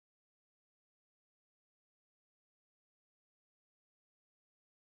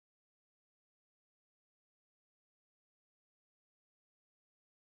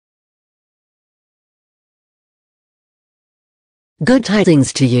Good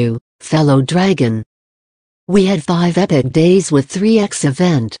tidings to you, fellow dragon. We had 5 epic days with 3x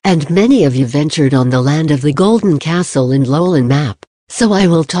event, and many of you ventured on the land of the Golden Castle in Loulan map, so I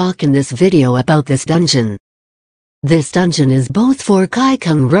will talk in this video about this dungeon. This dungeon is both for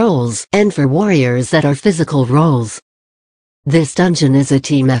Kaikung roles and for warriors that are physical roles. This dungeon is a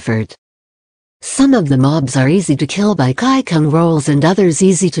team effort. Some of the mobs are easy to kill by Kaikung roles and others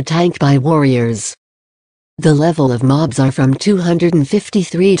easy to tank by warriors. The level of mobs are from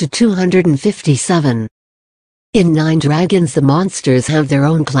 253 to 257. In 9 Dragons the monsters have their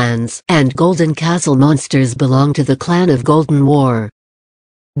own clans, and Golden Castle monsters belong to the clan of Golden War.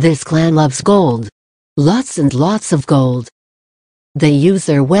 This clan loves gold. Lots and lots of gold. They use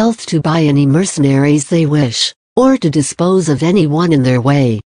their wealth to buy any mercenaries they wish, or to dispose of anyone in their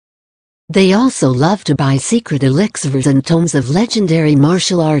way. They also love to buy secret elixirs and tomes of legendary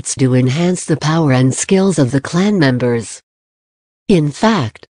martial arts to enhance the power and skills of the clan members. In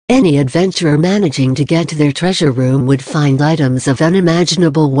fact, any adventurer managing to get to their treasure room would find items of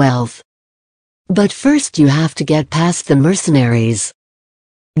unimaginable wealth. But first you have to get past the mercenaries.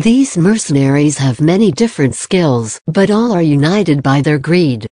 These mercenaries have many different skills, but all are united by their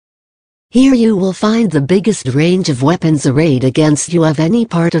greed. Here you will find the biggest range of weapons arrayed against you of any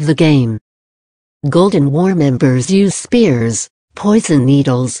part of the game. Golden War members use spears, poison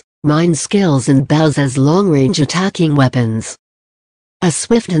needles, mine skills and bows as long-range attacking weapons. A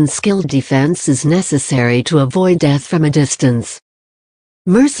swift and skilled defense is necessary to avoid death from a distance.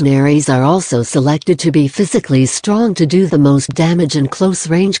 Mercenaries are also selected to be physically strong to do the most damage in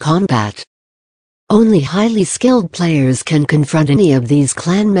close-range combat. Only highly skilled players can confront any of these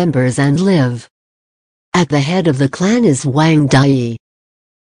clan members and live. At the head of the clan is Wang Dai.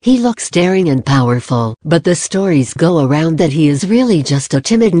 He looks daring and powerful, but the stories go around that he is really just a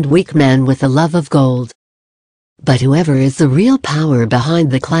timid and weak man with a love of gold. But whoever is the real power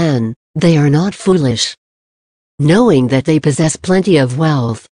behind the clan, they are not foolish. Knowing that they possess plenty of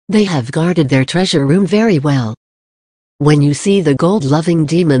wealth, they have guarded their treasure room very well. When you see the gold-loving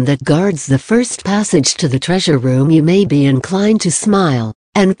demon that guards the first passage to the treasure room, you may be inclined to smile,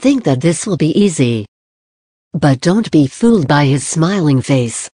 and think that this will be easy. But don't be fooled by his smiling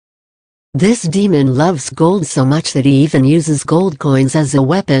face. This demon loves gold so much that he even uses gold coins as a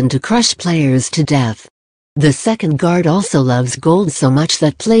weapon to crush players to death. The second guard also loves gold so much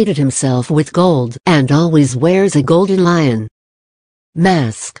that plated himself with gold and always wears a golden lion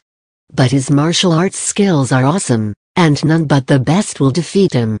mask. But his martial arts skills are awesome, and none but the best will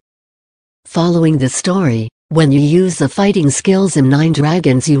defeat him. Following the story, when you use the fighting skills in 9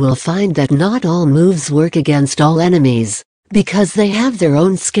 Dragons you will find that not all moves work against all enemies, because they have their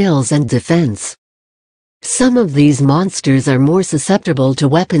own skills and defense. Some of these monsters are more susceptible to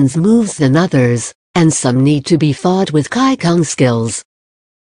weapons moves than others, and some need to be fought with Kaikung skills.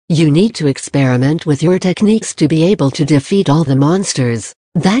 You need to experiment with your techniques to be able to defeat all the monsters.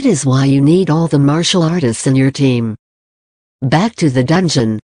 That is why you need all the martial artists in your team. Back to the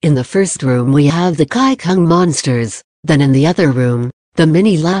dungeon. In the first room we have the Kaikung monsters, then in the other room, the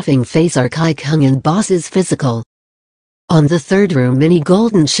mini laughing face are Kaikung and bosses physical. On the third room mini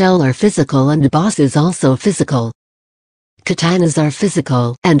golden shell are physical and bosses also physical. Katanas are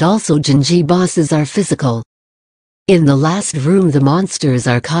physical, and also Jinji bosses are physical. In the last room the monsters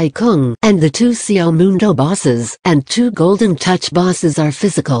are Kaikung, and the 2 Xiao Mundo bosses, and 2 Golden Touch bosses are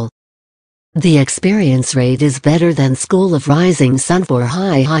physical. The experience rate is better than School of Rising Sun for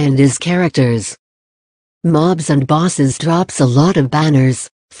high and his characters. Mobs and bosses drops a lot of banners,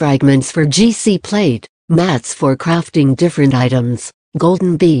 fragments for GC plate, mats for crafting different items,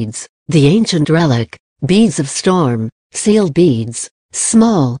 golden beads, the ancient relic, beads of storm, sealed beads,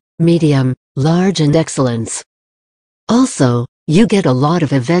 small, medium, large and excellence. Also, you get a lot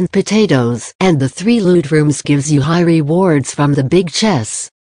of event potatoes, and the 3 loot rooms gives you high rewards from the big chests.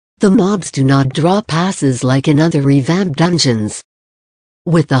 The mobs do not drop passes like in other revamped dungeons.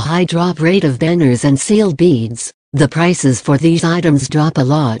 With the high drop rate of banners and sealed beads, the prices for these items drop a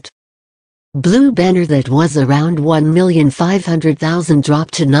lot. Blue banner that was around 1,500,000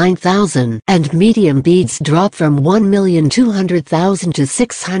 dropped to 9,000, and medium beads drop from 1,200,000 to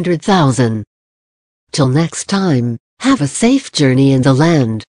 600,000. Till next time, have a safe journey in the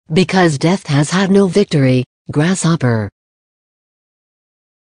land, because death has had no victory, Grasshopper.